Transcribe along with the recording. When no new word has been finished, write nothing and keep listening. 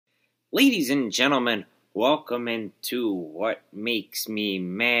Ladies and gentlemen, welcome into What Makes Me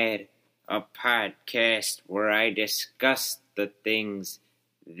Mad, a podcast where I discuss the things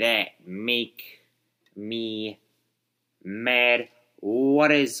that make me mad.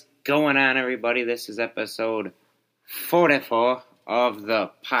 What is going on, everybody? This is episode 44 of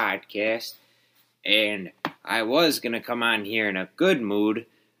the podcast, and I was going to come on here in a good mood,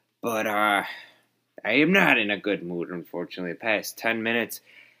 but I am not in a good mood, unfortunately. The past 10 minutes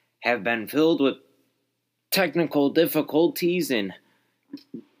have been filled with technical difficulties and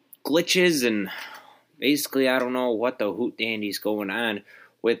glitches, and basically I don't know what the hoot dandy's going on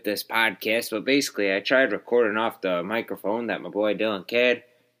with this podcast, but basically I tried recording off the microphone that my boy Dylan Cad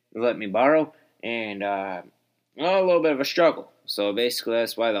let me borrow, and a little bit of a struggle. So basically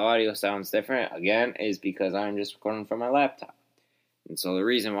that's why the audio sounds different, again, is because I'm just recording from my laptop. And so the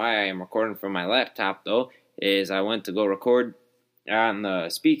reason why I am recording from my laptop, though, is I went to go record on the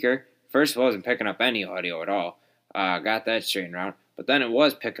speaker. First, it wasn't picking up any audio at all. Got that straightened out. But then it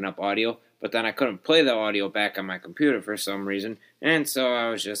was picking up audio, but then I couldn't play the audio back on my computer for some reason. And so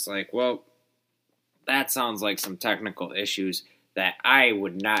I was just like, well, that sounds like some technical issues that I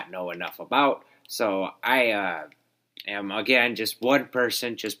would not know enough about. So I am, again, just one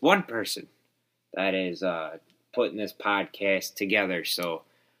person that is putting this podcast together. So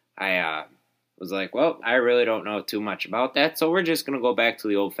I was like, well, I really don't know too much about that, so we're just going to go back to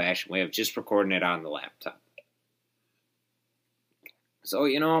the old-fashioned way of just recording it on the laptop. So,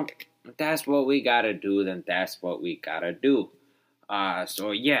 if that's what we got to do, then that's what we got to do.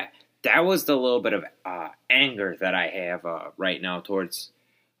 So, yeah, that was the little bit of anger that I have right now towards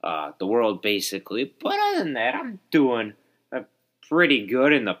the world, basically. But other than that, I'm doing pretty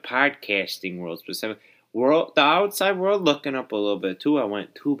good in the podcasting world, specifically. The outside world looking up a little bit too. I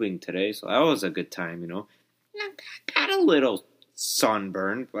went tubing today, so that was a good time, I got a little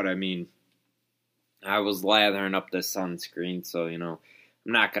sunburn, but I mean, I was lathering up the sunscreen, so, I'm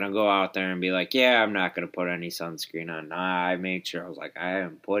not going to go out there and be like, yeah, I'm not going to put any sunscreen on. Nah, I made sure, I was like, I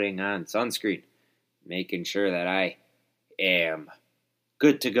am putting on sunscreen, making sure that I am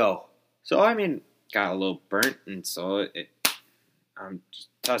good to go. So, I mean, got a little burnt, and so I'm just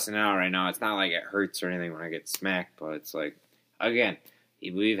tussing it out right now. It's not like it hurts or anything when I get smacked, but it's like, again,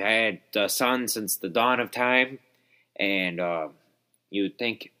 we've had the sun since the dawn of time, and you would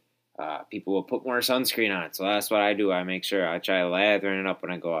think people will put more sunscreen on it. So that's what I do. I make sure I try lathering it up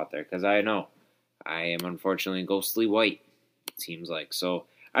when I go out there, because I know I am unfortunately ghostly white, it seems like. So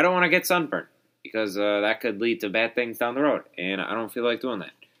I don't want to get sunburned, because that could lead to bad things down the road, and I don't feel like doing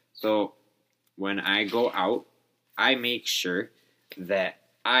that. So when I go out, I make sure that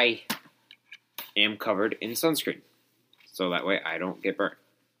I am covered in sunscreen, so that way I don't get burnt.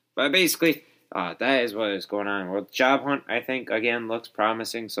 But basically, that is what is going on. Well, the job hunt, I think, again, looks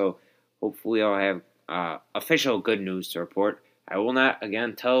promising, so hopefully I'll have official good news to report. I will not,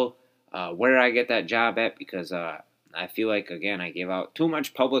 again, tell where I get that job at, because I feel like, again, I give out too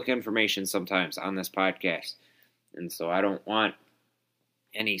much public information sometimes on this podcast, and so I don't want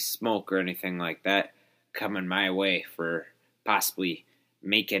any smoke or anything like that coming my way for possibly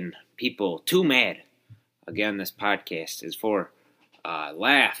making people too mad. Again, this podcast is for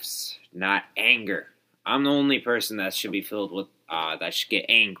laughs, not anger. I'm the only person that should be filled with, that should get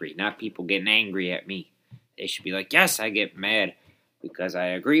angry, not people getting angry at me. They should be like, yes, I get mad, because I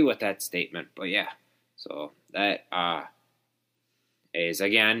agree with that statement. But yeah, so that is,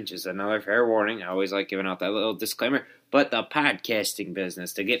 again, just another fair warning. I always like giving out that little disclaimer. But the podcasting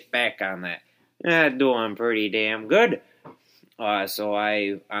business, to get back on that, doing pretty damn good. So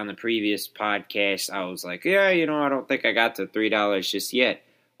on the previous podcast, I was like, yeah, I don't think I got to $3 just yet.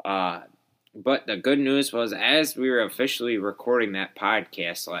 But the good news was, as we were officially recording that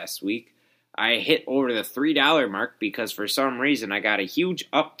podcast last week, I hit over the $3 mark, because for some reason I got a huge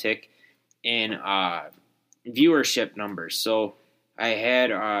uptick in viewership numbers. So I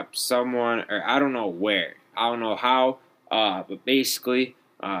had someone, or I don't know where, I don't know how, but basically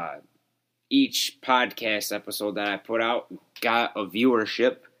each podcast episode that I put out got a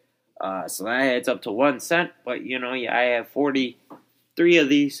viewership. So that adds up to 1 cent. But, I have 43 of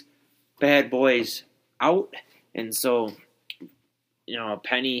these bad boys out. And so, a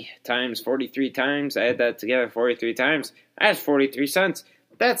penny times 43 times, I add that together 43 times. That's 43 cents.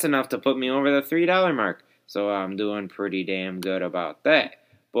 That's enough to put me over the $3 mark. So I'm doing pretty damn good about that.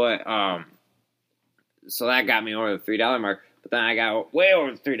 But, so that got me over the $3 mark. But then I got way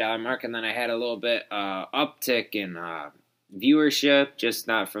over the $3 mark, and then I had a little bit uptick in viewership, just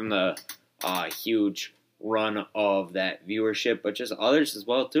not from the huge run of that viewership, but just others as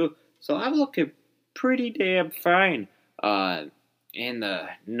well too. So I'm looking pretty damn fine in the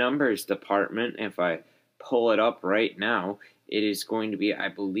numbers department, if I pull it up right now, it is going to be, I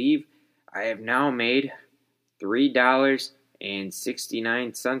believe, I have now made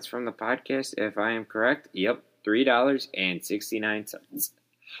 $3.69 from the podcast, if I am correct. Yep, $3.69.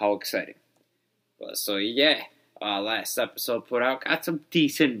 How exciting. Well, so yeah, last episode put out, got some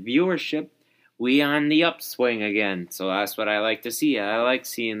decent viewership. We on the upswing again, so that's what I like to see. I like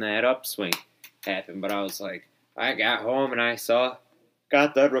seeing that upswing happen, but I was like, I got home and I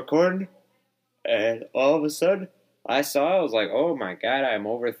got done recording, and all of a sudden, I was like, oh my god, I'm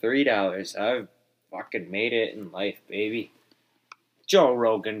over $3. I've fucking made it in life, baby. Joe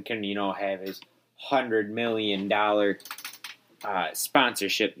Rogan can, have his $100 million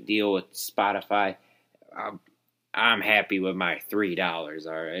sponsorship deal with Spotify. I'm happy with my $3,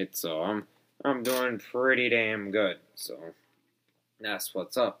 alright? So I'm doing pretty damn good. So that's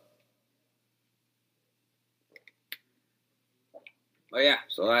what's up. But yeah,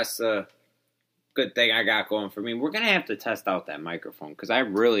 so that's a good thing I got going for me. We're going to have to test out that microphone, because I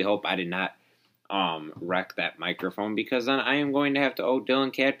really hope I did not wreck that microphone, because then I am going to have to owe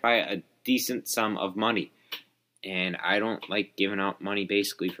Dylan Cadpie a decent sum of money. And I don't like giving out money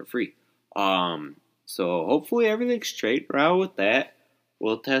basically for free. So hopefully everything's straight around with that.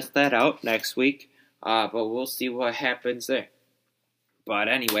 We'll test that out next week. But we'll see what happens there. But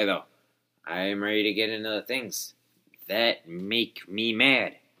anyway, though, I am ready to get into the things that make me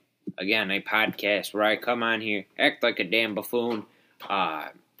mad. Again, a podcast where I come on here, act like a damn buffoon,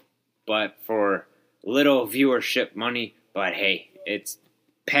 but for little viewership money. But hey, it's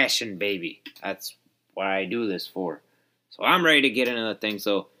passion, baby. That's what I do this for. So I'm ready to get into the things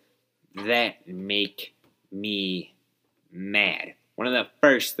that make me mad. One of the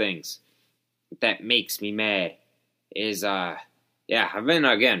first things that makes me mad is, I've been,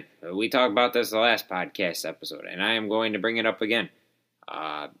 again, we talked about this the last podcast episode, and I am going to bring it up again.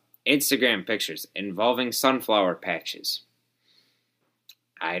 Instagram pictures involving sunflower patches.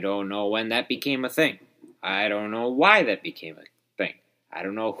 I don't know when that became a thing. I don't know why that became a thing. I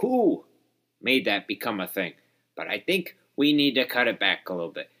don't know who made that become a thing. But I think we need to cut it back a little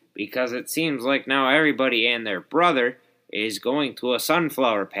bit, because it seems like now everybody and their brother is going to a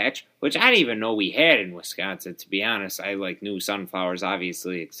sunflower patch, which I didn't even know we had in Wisconsin, to be honest. I knew sunflowers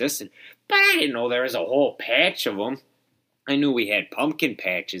obviously existed, but I didn't know there was a whole patch of them. I knew we had pumpkin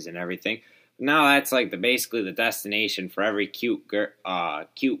patches and everything. Now that's basically the destination for every cute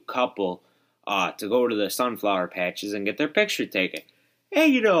couple to go to the sunflower patches and get their picture taken.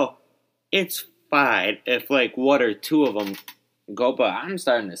 And it's fine if one or two of them go, but I'm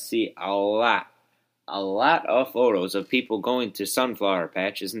starting to see a lot of photos of people going to sunflower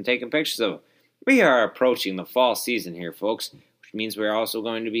patches and taking pictures of them. We are approaching the fall season here, folks, which means we're also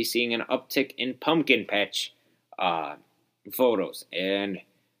going to be seeing an uptick in pumpkin patch photos, and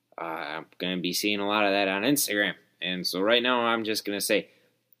I'm going to be seeing a lot of that on Instagram. And so right now I'm just going to say,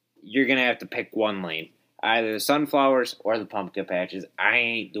 you're going to have to pick one lane. Either the sunflowers or the pumpkin patches. I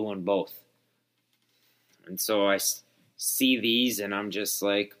ain't doing both. And so I see these and I'm just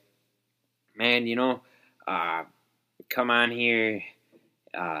like, man, come on here,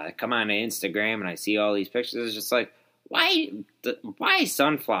 come on to Instagram, and I see all these pictures. It's just like, why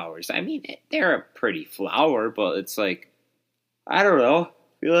sunflowers? I mean, they're a pretty flower, but it's like, I don't know. I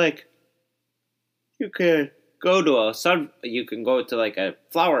feel like you could go to a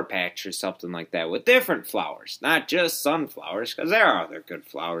flower patch or something like that with different flowers, not just sunflowers, because there are other good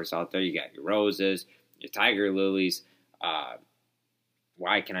flowers out there. You got your roses, your tiger lilies.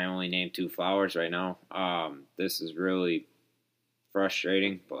 Why can I only name 2 flowers right now? This is really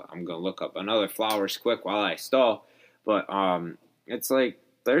frustrating, but I'm going to look up another flowers quick while I stall. But it's like,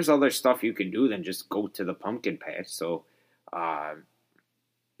 there's other stuff you can do than just go to the pumpkin patch. So, but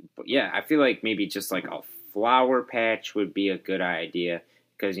yeah, I feel like maybe just a flower patch would be a good idea,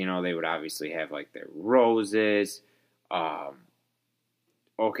 because, they would obviously have their roses.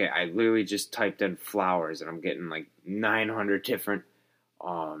 Okay, I literally just typed in flowers and I'm getting 900 different,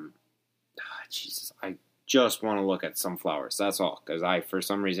 Jesus, I just want to look at some flowers, that's all, because for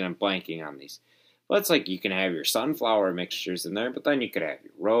some reason, I'm blanking on these. But it's you can have your sunflower mixtures in there, but then you could have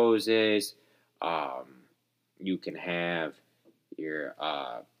your roses, you can have your,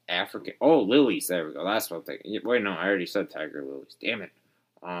 lilies, there we go, that's what I'm thinking. Wait, no, I already said tiger lilies, damn it.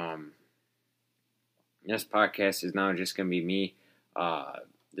 This podcast is now just going to be me,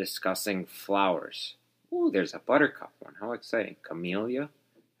 discussing flowers. Ooh, there's a buttercup one. How exciting. Camellia.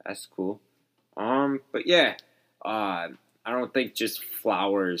 That's cool. But yeah, I don't think just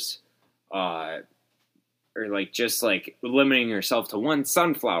flowers, or just limiting yourself to one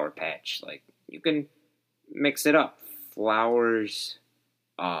sunflower patch. You can mix it up. sunflowers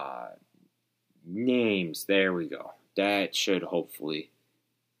names. There we go. That should hopefully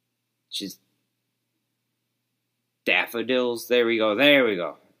just daffodils. There we go. There we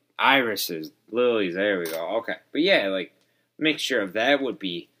go. Irises, lilies. There we go. Okay, but yeah, like mixture of that would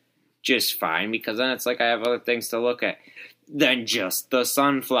be just fine because then it's like I have other things to look at than just the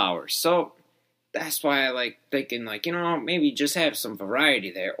sunflowers. So that's why I like thinking, like, maybe just have some variety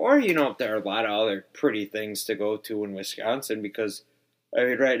there. Or, if there are a lot of other pretty things to go to in Wisconsin because,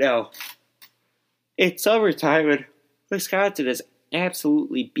 right now, it's summertime and Wisconsin is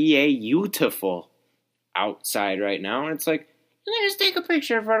absolutely beautiful outside right now. And it's like, you can just take a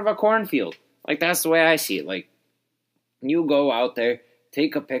picture in front of a cornfield. Like, that's the way I see it. Like, you go out there,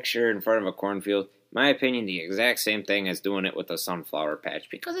 take a picture in front of a cornfield. My opinion, the exact same thing as doing it with a sunflower patch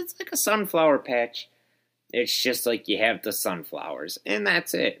because it's like a sunflower patch. It's just like you have the sunflowers and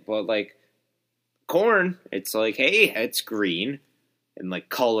that's it. But like corn, it's like, hey, it's green and like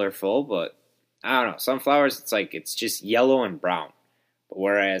colorful, but I don't know. Sunflowers, it's like it's just yellow and brown. But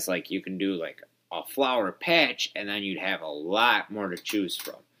whereas like you can do like a flower patch and then you'd have a lot more to choose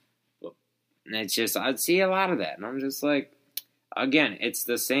from. But it's just, I'd see a lot of that and I'm just like, again, it's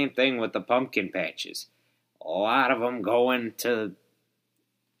the same thing with the pumpkin patches. A lot of them going to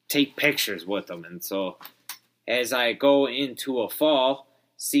take pictures with them. And so as I go into a fall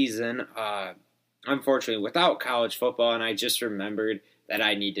season, unfortunately without college football, and I just remembered that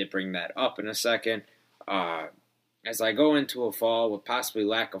I need to bring that up in a second, as I go into a fall with possibly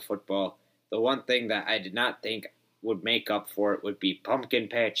lack of football, the one thing that I did not think would make up for it would be pumpkin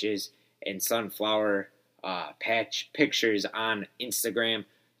patches and sunflower patch pictures on Instagram.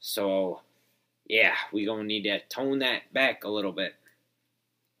 So yeah, we gonna need to tone that back a little bit.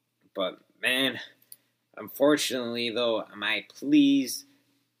 But man, unfortunately though, am I pleased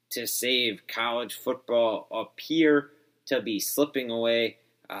to save college football appear to be slipping away.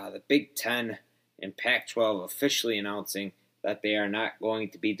 The Big Ten and Pac-12 officially announcing that they are not going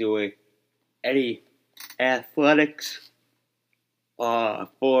to be doing any athletics for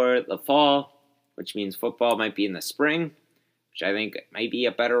the fall, which means football might be in the spring, which I think might be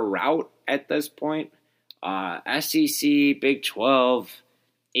a better route at this point. SEC, Big 12,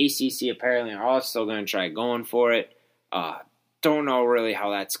 ACC apparently are all still going to try going for it. Don't know really how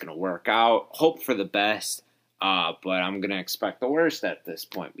that's going to work out. Hope for the best, but I'm going to expect the worst at this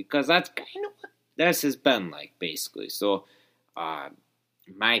point because that's kind of what this has been like, basically. So,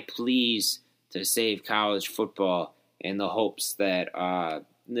 my pleas to save college football in the hopes that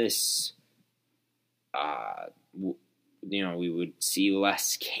we would see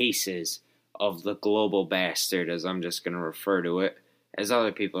less cases of the global bastard, as I'm just going to refer to it, as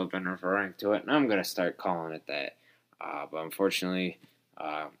other people have been referring to it, and I'm going to start calling it that. But unfortunately,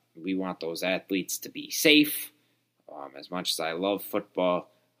 we want those athletes to be safe. As much as I love football,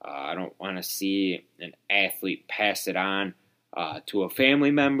 I don't want to see an athlete pass it on to a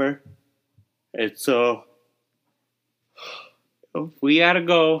family member. And so, we got to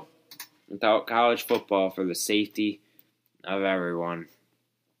go without college football for the safety of everyone.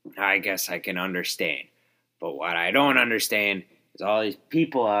 I guess I can understand. But what I don't understand is all these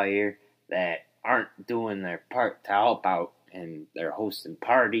people out here that aren't doing their part to help out, and they're hosting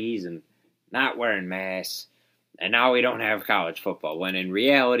parties and not wearing masks, and now we don't have college football, when in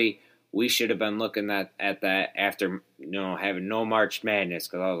reality, we should have been looking at that after, having no March Madness,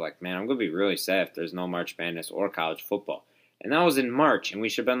 because I was like, man, I'm going to be really sad if there's no March Madness or college football. And that was in March, and we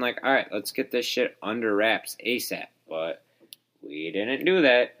should have been like, all right, let's get this shit under wraps ASAP. But we didn't do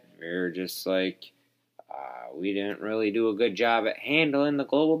that. We were just like, we didn't really do a good job at handling the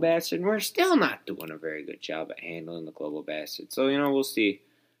global bastard, and we're still not doing a very good job at handling the global bastard. So, we'll see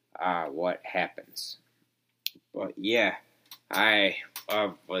what happens. But, yeah, I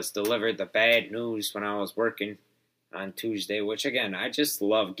was delivered the bad news when I was working on Tuesday, which, again, I just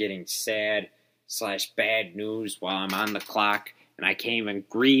love getting sad/bad news while I'm on the clock, and I can't even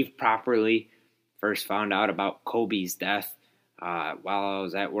grieve properly. First found out about Kobe's death while I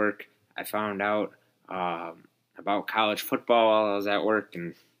was at work. I found out about college football while I was at work,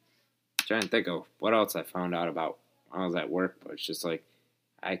 and I'm trying to think of what else I found out about while I was at work, but it's just like,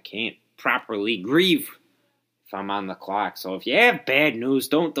 I can't properly grieve if I'm on the clock. So if you have bad news,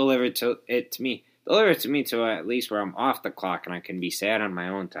 don't deliver it to me. Deliver it to me to at least where I'm off the clock and I can be sad on my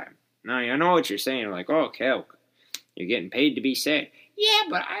own time. Now, I know what you're saying. You're like, oh, okay, you're getting paid to be sad. Yeah,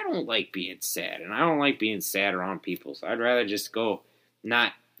 but I don't like being sad, and I don't like being sad around people, so I'd rather just go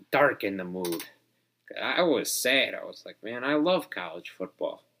not darken the mood. I was sad. I was like, man, I love college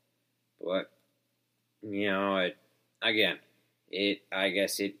football. But, I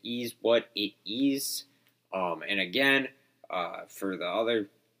guess it is what it is. And again, for the other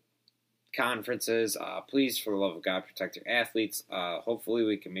conferences, please, for the love of God, protect your athletes. Hopefully,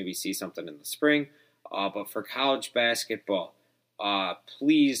 we can maybe see something in the spring. But for college basketball,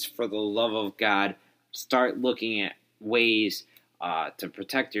 please, for the love of God, start looking at ways to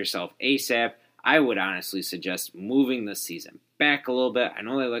protect yourself ASAP. I would honestly suggest moving the season back a little bit. I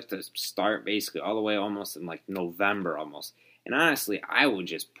know they like to start basically all the way almost in like November almost. And honestly, I would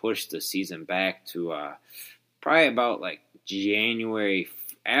just push the season back to probably about like January,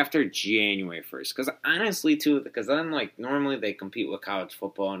 after January 1st. Because honestly, too, because then like normally they compete with college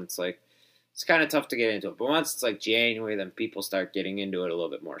football and it's like, it's kind of tough to get into it. But once it's like January, then people start getting into it a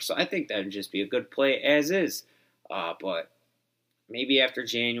little bit more. So I think that would just be a good play as is. But maybe after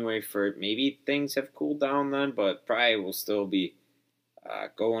January 1st, maybe things have cooled down then, but probably will still be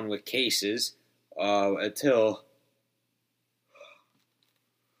going with cases until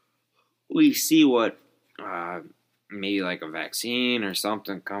we see what maybe like a vaccine or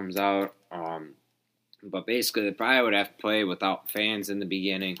something comes out. But basically, they probably would have to play without fans in the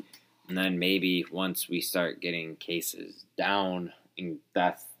beginning. And then maybe once we start getting cases down and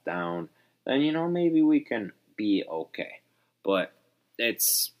deaths down, then, maybe we can be okay. But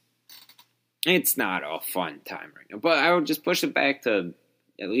it's not a fun time right now. But I would just push it back to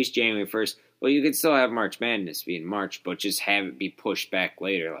at least January 1st. Well, you could still have March Madness be in March, but just have it be pushed back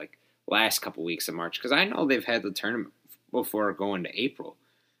later, like last couple weeks of March. Because I know they've had the tournament before going to April.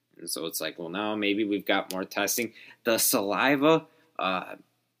 And so it's like, well, now maybe we've got more testing. The saliva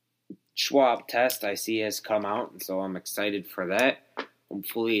Schwab test I see has come out, and so I'm excited for that.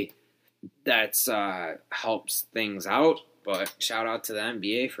 Hopefully that's helps things out. But shout out to the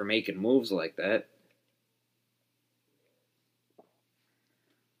NBA for making moves like that.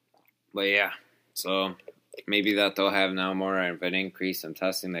 But yeah, so maybe that they'll have now more of an increase in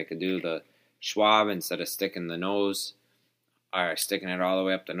testing. They could do the Schwab instead of sticking the nose, or sticking it all the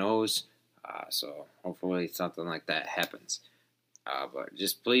way up the nose. So hopefully something like that happens. But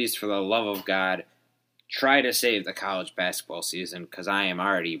just please, for the love of God, try to save the college basketball season, because I am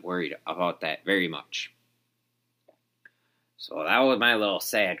already worried about that very much. So that was my little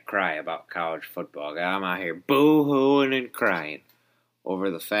sad cry about college football. I'm out here boo-hooing and crying over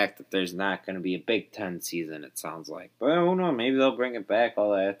the fact that there's not going to be a Big Ten season, it sounds like. But I don't know, maybe they'll bring it back.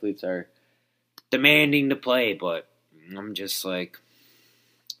 All the athletes are demanding to play, but I'm just like,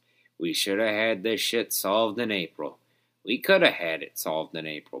 we should have had this shit solved in April. We could have had it solved in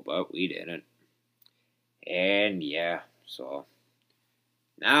April, but we didn't. And yeah, so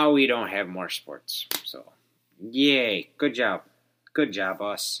now we don't have more sports. So, yay, good job. Good job,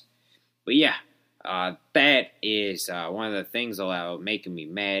 us. But yeah, that is one of the things that making me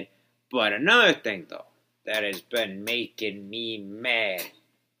mad. But another thing, though, that has been making me mad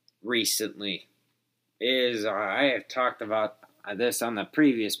recently is, I have talked about this on the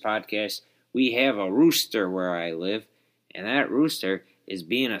previous podcast. We have a rooster where I live, and that rooster is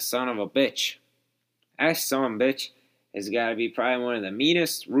being a son of a bitch. That son of a bitch has got to be probably one of the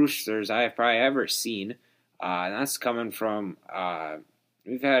meanest roosters I've probably ever seen. And that's coming from,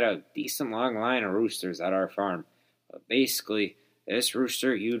 we've had a decent long line of roosters at our farm. But basically, this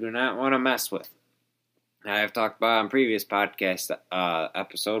rooster you do not want to mess with. I've talked about on previous podcast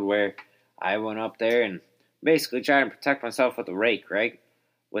episode where I went up there and basically tried to protect myself with a rake, right?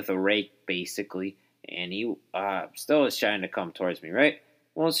 With a rake, basically. And he still is trying to come towards me, right?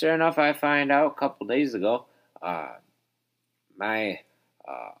 Well, sure enough, I find out a couple days ago, my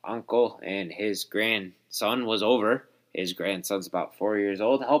uncle and his grandson was over. His grandson's about 4 years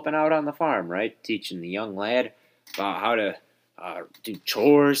old, helping out on the farm, right? Teaching the young lad about how to do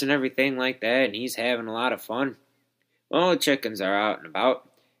chores and everything like that, and he's having a lot of fun. Well, the chickens are out and about,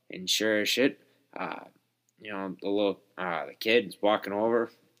 and sure as shit, the kid's walking over,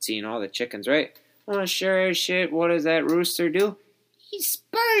 seeing all the chickens, right? Well, sure as shit, what does that rooster do? He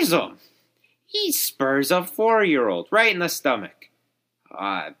spurs them. He spurs a 4-year-old right in the stomach.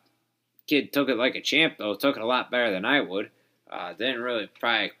 Kid took it like a champ, though. Took it a lot better than I would. Didn't really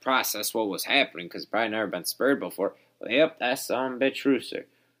probably process what was happening, because probably never been spurred before. But yep, that's some bitch rooster.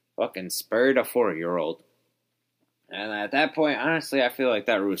 Fucking spurred a 4-year-old. And at that point, honestly, I feel like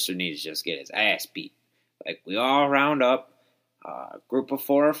that rooster needs to just get his ass beat. Like, we all round up, a group of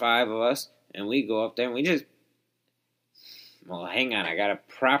 4 or 5 of us, and we go up there and we just... Well, hang on, I gotta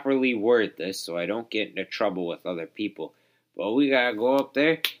properly word this so I don't get into trouble with other people. But we gotta go up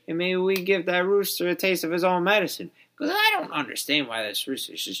there and maybe we give that rooster a taste of his own medicine. Because I don't understand why this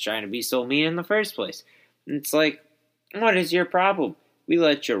rooster's just trying to be so mean in the first place. And it's like, what is your problem? We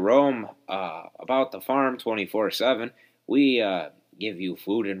let you roam about the farm 24/7. We give you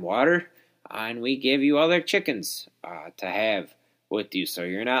food and water. and we give you other chickens to have with you so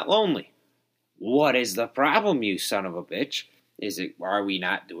you're not lonely. What is the problem, you son of a bitch? Are we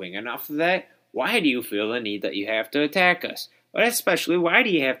not doing enough of that? Why do you feel the need that you have to attack us? But especially, why do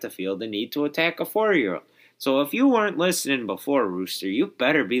you have to feel the need to attack a 4-year-old? So if you weren't listening before, Rooster, you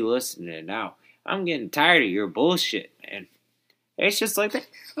better be listening now. I'm getting tired of your bullshit, man. It's just like that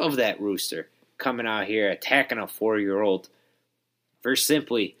of that Rooster coming out here attacking a 4-year-old for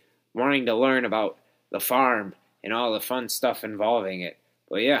simply wanting to learn about the farm and all the fun stuff involving it.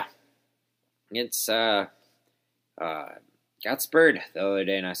 But yeah, it's got spurred the other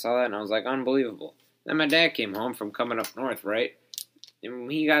day, and I saw that, and I was like, unbelievable. Then my dad came home from coming up north, right?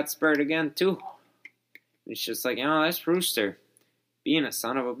 And he got spurred again, too. It's just like, that's Rooster being a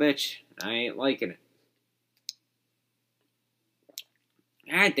son of a bitch. I ain't liking it.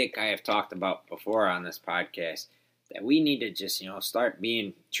 I think I have talked about before on this podcast that we need to just, start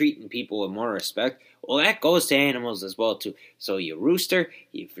treating people with more respect. Well, that goes to animals as well, too. So you Rooster,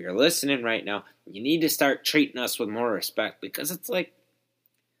 if you're listening right now, you need to start treating us with more respect, because it's like,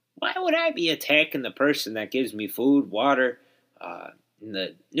 why would I be attacking the person that gives me food, water, and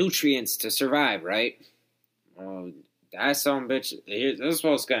the nutrients to survive, right? Well, that son of a bitch, this is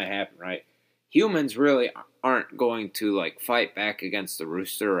what's going to happen, right? Humans really aren't going to, fight back against the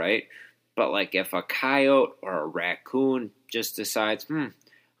Rooster, right? But, if a coyote or a raccoon just decides,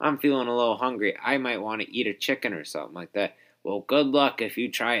 I'm feeling a little hungry, I might want to eat a chicken or something like that. Well, good luck if you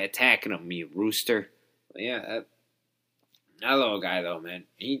try attacking them, you Rooster. But yeah, that little guy, though, man,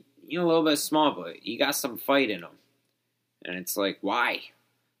 he's a little bit small, but he got some fight in him. And it's like, why?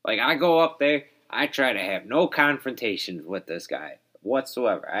 I go up there, I try to have no confrontations with this guy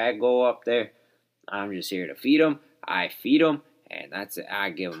whatsoever. I go up there, I'm just here to feed him, I feed him, and that's it. I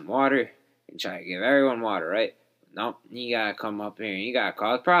give him water, and try to give everyone water, right? Nope, you gotta come up here and you gotta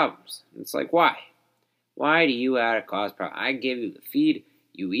cause problems. It's like, why? Why do you gotta cause problems? I give you the feed,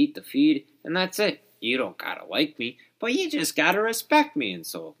 you eat the feed, and that's it. You don't gotta like me, but you just gotta respect me. And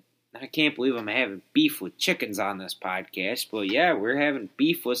so, I can't believe I'm having beef with chickens on this podcast, but yeah, we're having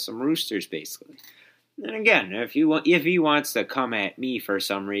beef with some roosters, basically. And again, if he wants to come at me for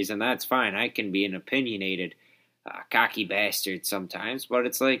some reason, that's fine. I can be an opinionated, cocky bastard sometimes, but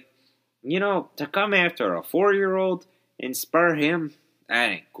it's like, to come after a 4-year-old and spur him, that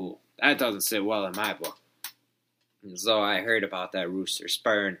ain't cool. That doesn't sit well in my book. And so I heard about that Rooster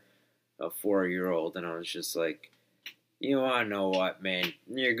spurring a 4-year-old, and I was just like, you want to know what, man?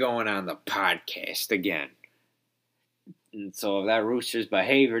 You're going on the podcast again. And so if that Rooster's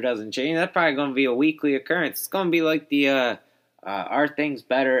behavior doesn't change, that's probably going to be a weekly occurrence. It's going to be like the Are Things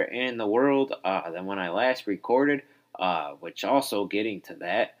Better in the World than when I last recorded, which also getting to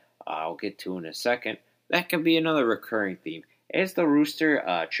that, I'll get to in a second. That could be another recurring theme. Is the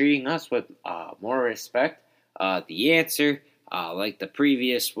Rooster treating us with more respect? The answer, like the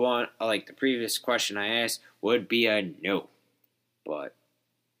previous question I asked, would be a no.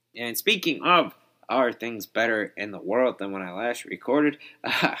 And speaking of Are Things Better in the World than when I last recorded?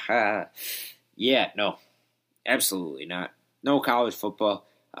 Yeah, no. Absolutely not. No college football.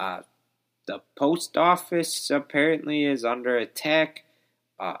 The post office apparently is under attack.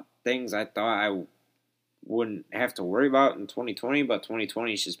 Things I thought I wouldn't have to worry about in 2020, but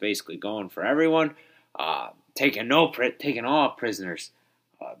 2020 is just basically going for everyone. Taking all prisoners,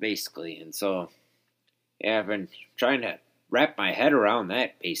 basically. And so, yeah, I've been trying to wrap my head around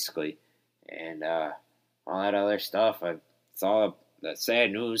that, basically. And all that other stuff. I saw the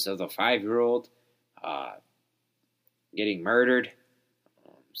sad news of the 5-year-old getting murdered.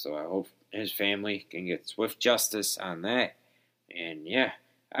 So I hope his family can get swift justice on that. And yeah,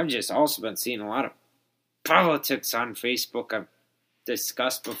 I've just also been seeing a lot of politics on Facebook. I've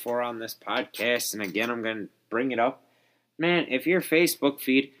discussed before on this podcast, and again, I'm going to bring it up. Man, if your Facebook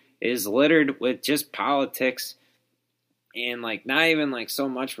feed is littered with just politics, and not even so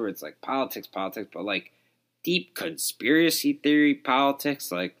much where it's politics, but deep conspiracy theory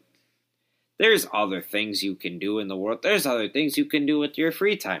politics, there's other things you can do in the world. There's other things you can do with your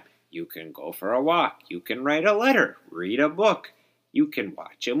free time. You can go for a walk. You can write a letter, read a book. You can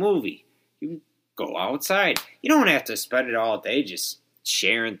watch a movie. You can go outside. You don't have to spend it all day just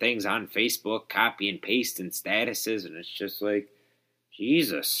sharing things on Facebook, copy and pasting statuses, and it's just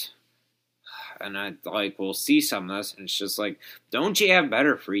Jesus. And we'll see some of this, and it's just don't you have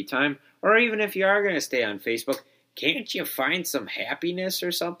better free time? Or even if you are going to stay on Facebook, can't you find some happiness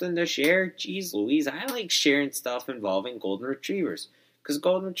or something to share? Jeez Louise, I like sharing stuff involving golden retrievers, because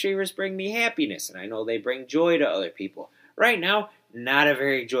golden retrievers bring me happiness, and I know they bring joy to other people. Right now, not a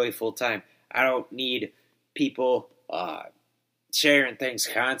very joyful time. I don't need people sharing things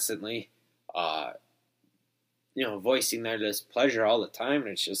constantly. uh, voicing their displeasure all the time.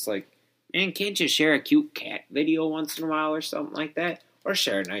 And it's just like, man, can't you share a cute cat video once in a while or something like that? Or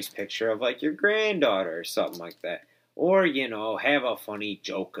share a nice picture of like your granddaughter or something like that. Or, have a funny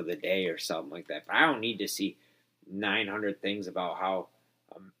joke of the day or something like that. But I don't need to see 900 things about how,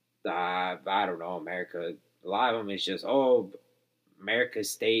 I don't know, America. A lot of them is just, America's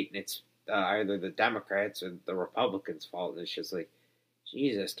state, and it's either the Democrats or the Republicans' fault. And it's just like,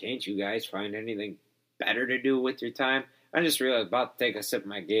 Jesus, can't you guys find anything better to do with your time? I just realized about to take a sip of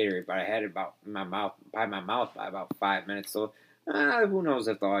my Gatorade, but I had it about my mouth by about 5 minutes. So who knows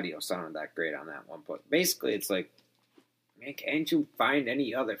if the audio sounded that great on that one? But basically, it's like, man, can't you find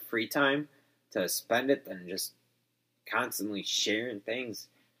any other free time to spend it than just constantly sharing things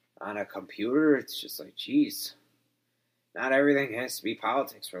on a computer? It's just like, geez, not everything has to be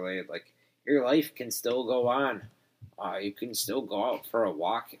politics related. Like, your life can still go on. You can still go out for a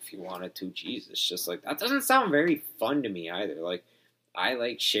walk if you wanted to. Jesus, just like, that doesn't sound very fun to me either. Like, I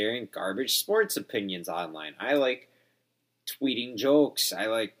like sharing garbage sports opinions online. I like tweeting jokes. I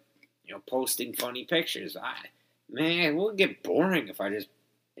like, posting funny pictures. Man, it would get boring if I just,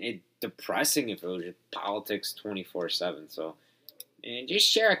 depressing if it was just politics 24/7. So, man, just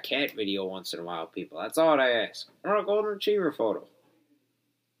share a cat video once in a while, people. That's all I ask. Or a golden retriever photo.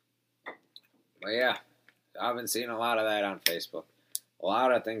 But yeah, I've been seeing a lot of that on Facebook. A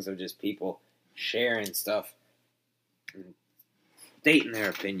lot of things of just people sharing stuff and stating their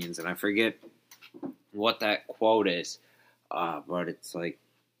opinions. And I forget what that quote is. But it's like,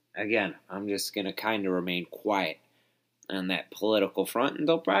 again, I'm just going to kind of remain quiet on that political front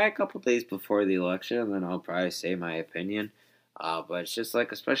until probably a couple days before the election. And then I'll probably say my opinion. But it's just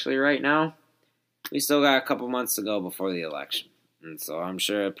like, especially right now, we still got a couple months to go before the election. And so I'm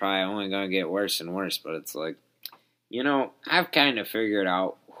sure it's probably only going to get worse and worse. But it's like, I've kind of figured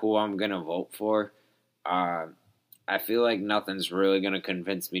out who I'm going to vote for. I feel like nothing's really going to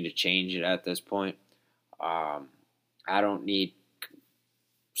convince me to change it at this point. I don't need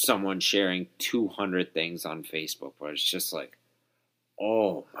someone sharing 200 things on Facebook where it's just like,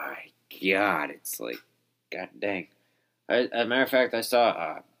 oh my God. It's like, God dang. As a matter of fact, I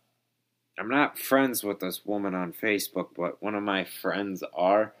saw, I'm not friends with this woman on Facebook, but one of my friends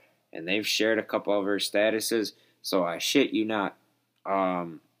are, and they've shared a couple of her statuses, so I shit you not. I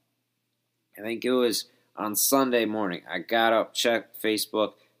think it was on Sunday morning. I got up, checked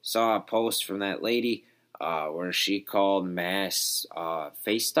Facebook, saw a post from that lady where she called mass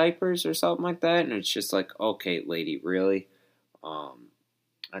face diapers or something like that, and it's just like, okay, lady, really?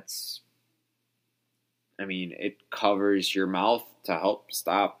 It covers your mouth to help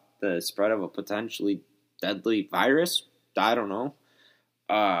stop the spread of a potentially deadly virus. I don't know.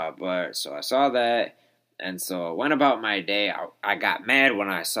 But so I saw that, and so I went about my day. I got mad when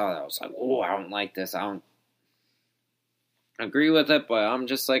I saw that. I was like, oh, I don't like this. I don't agree with it, but I'm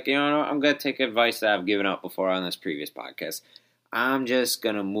just like, I'm going to take advice that I've given out before on this previous podcast. I'm just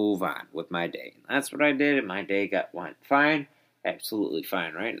going to move on with my day. And that's what I did, and my day went fine, absolutely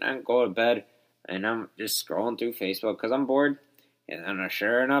fine, right? And I go to bed, and I'm just scrolling through Facebook because I'm bored. And then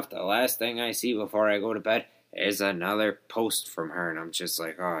sure enough, the last thing I see before I go to bed is another post from her. And I'm just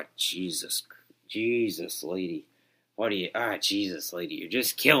like, oh, Jesus, lady. Jesus, lady, you're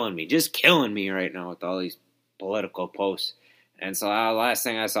just killing me right now with all these political posts. And so the last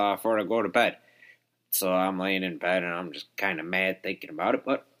thing I saw before I go to bed. So I'm laying in bed and I'm just kind of mad thinking about it.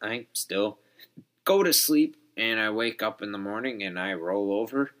 But I still go to sleep and I wake up in the morning and I roll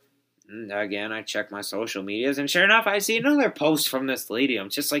over. And again, I check my social medias, and sure enough, I see another post from this lady. I'm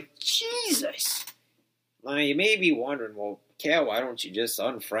just like, Jesus. Now, you may be wondering, well, Cal, why don't you just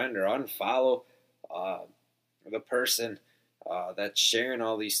unfriend or unfollow the person that's sharing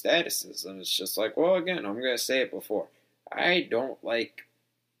all these statuses? And it's just like, well, again, I'm going to say it before. I don't like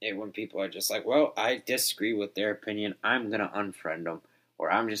it when people are just like, well, I disagree with their opinion. I'm going to unfriend them, or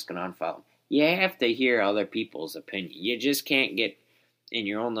I'm just going to unfollow them. You have to hear other people's opinion. You just can't get in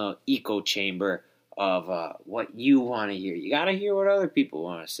your own little echo chamber of what you want to hear. You got to hear what other people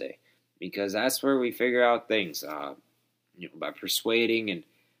want to say, because that's where we figure out things, by persuading and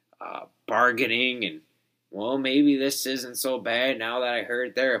bargaining and, well, maybe this isn't so bad now that I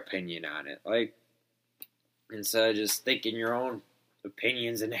heard their opinion on it. Like, instead of just thinking your own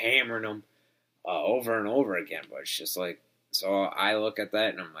opinions and hammering them over and over again. But it's just like, so I look at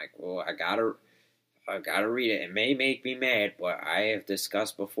that and I'm like, well, I gotta read it. It may make me mad, but I have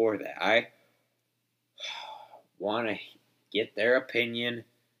discussed before that I want to get their opinion,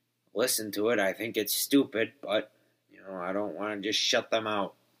 listen to it. I think it's stupid, but, I don't want to just shut them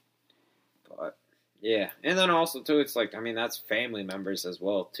out. But, yeah. And then also, too, it's like, that's family members as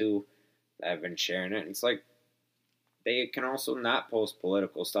well, too, that have been sharing it. And it's like, they can also not post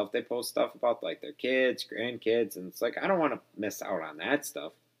political stuff. They post stuff about like their kids, grandkids, and it's like, I don't want to miss out on that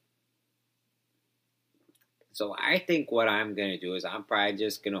stuff. So I think what I'm going to do is I'm probably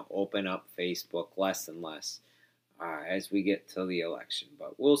just going to open up Facebook less and less as we get to the election.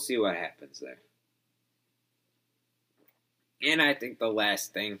 But we'll see what happens there. And I think the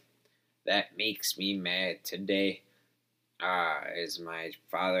last thing that makes me mad today is my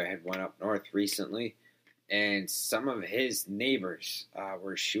father had went up north recently, and some of his neighbors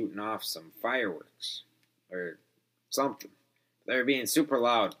were shooting off some fireworks or something. They were being super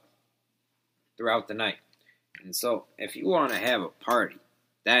loud throughout the night. And so, if you want to have a party,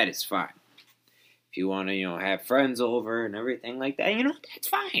 that is fine. If you want to, have friends over and everything like that, that's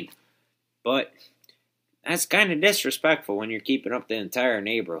fine. But that's kind of disrespectful when you're keeping up the entire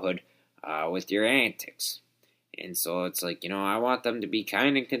neighborhood with your antics. And so it's like, I want them to be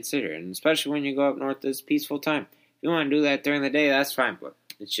kind and considerate, and especially when you go up north this peaceful time. If you want to do that during the day, that's fine, but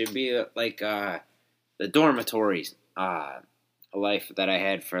it should be like the dormitories life that I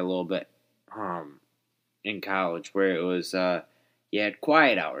had for a little bit in college, where it was, you had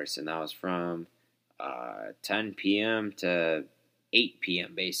quiet hours, and that was from 10 p.m. to 8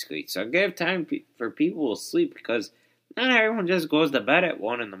 p.m. basically. So give time for people to sleep, because not everyone just goes to bed at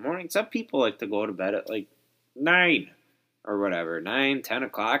 1 in the morning. Some people like to go to bed at like 9 or whatever, 9, 10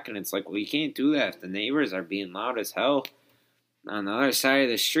 o'clock, and it's like, well, you can't do that if the neighbors are being loud as hell on the other side of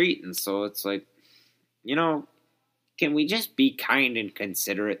the street. And so it's like, can we just be kind and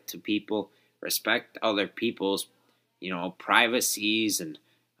considerate to people, respect other people's, privacies and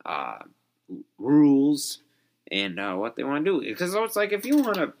rules and what they want to do? Because it's like, if you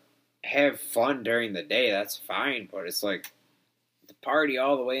want to have fun during the day, that's fine, but it's like the party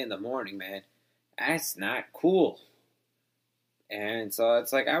all the way in the morning, man. That's not cool. And so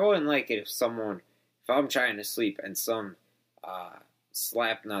it's like, I wouldn't like it if I'm trying to sleep and some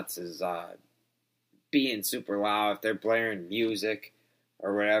slapnuts is being super loud, if they're blaring music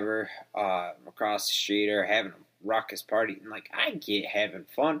or whatever across the street, or having a ruckus party. And like, I get having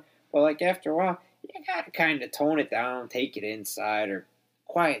fun, but like after a while, you gotta kind of tone it down, take it inside, or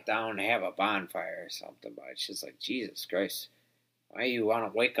quiet down and have a bonfire or something. But it's just like, Jesus Christ. Why you want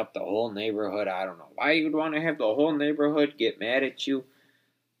to wake up the whole neighborhood? I don't know. Why you'd want to have the whole neighborhood get mad at you?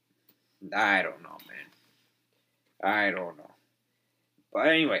 I don't know, man. I don't know. But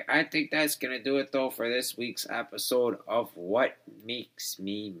anyway, I think that's going to do it, though, for this week's episode of What Makes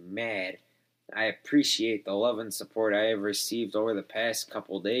Me Mad. I appreciate the love and support I have received over the past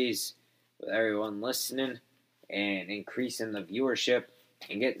couple days with everyone listening and increasing the viewership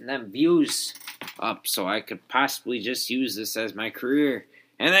and getting them views up, so I could possibly just use this as my career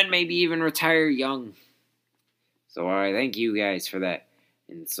and then maybe even retire young. So I thank you guys for that.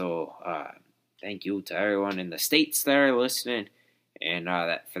 And so thank you to everyone in the States that are listening, and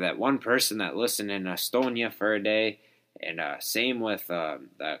that for that one person that listened in Estonia for a day, and same with the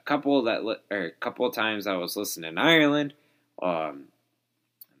couple couple of times I was listening in Ireland, and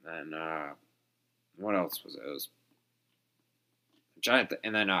then what else was it? It was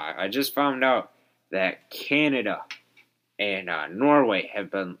and then I just found out that Canada and Norway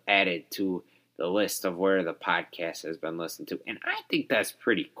have been added to the list of where the podcast has been listened to. And I think that's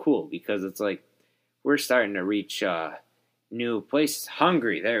pretty cool, because it's like we're starting to reach new places.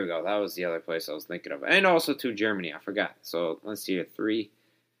 Hungary, there we go. That was the other place I was thinking of. And also to Germany, I forgot. So let's see here.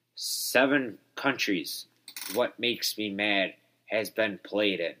 7 countries What Makes Me Mad has been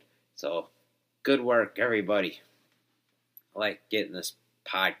played in. So good work, everybody. I like getting this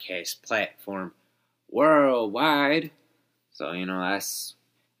podcast platform worldwide. So,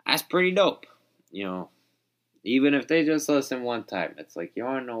 that's pretty dope. Even if they just listen one time, it's like, you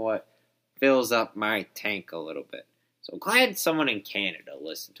want to know what fills up my tank a little bit. So glad someone in Canada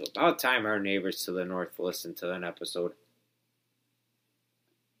listened to it. About time our neighbors to the north listened to an episode.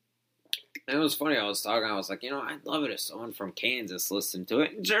 And it was funny, I was like, I'd love it if someone from Kansas listened to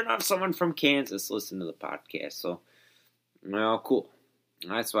it. And sure enough, someone from Kansas listened to the podcast. So, well, cool.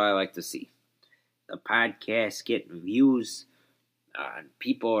 That's what I like to see. The podcast getting views, and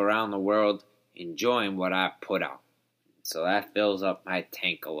people around the world enjoying what I put out. So that fills up my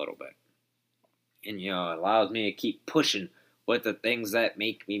tank a little bit. And, it allows me to keep pushing with the things that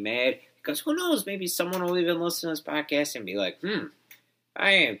make me mad. Because who knows, maybe someone will even listen to this podcast and be like,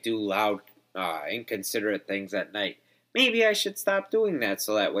 I do loud, inconsiderate things at night. Maybe I should stop doing that,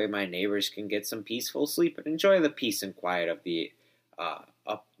 so that way my neighbors can get some peaceful sleep and enjoy the peace and quiet of the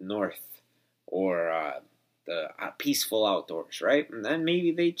up north, or the peaceful outdoors, right? And then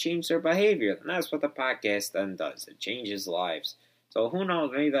maybe they change their behavior. And that's what the podcast then does. It changes lives. So who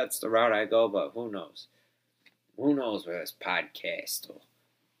knows? Maybe that's the route I go, but who knows? Who knows where this podcast will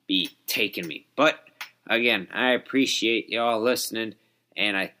be taking me? But again, I appreciate y'all listening,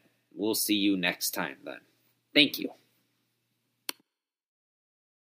 and I will see you next time then. Thank you.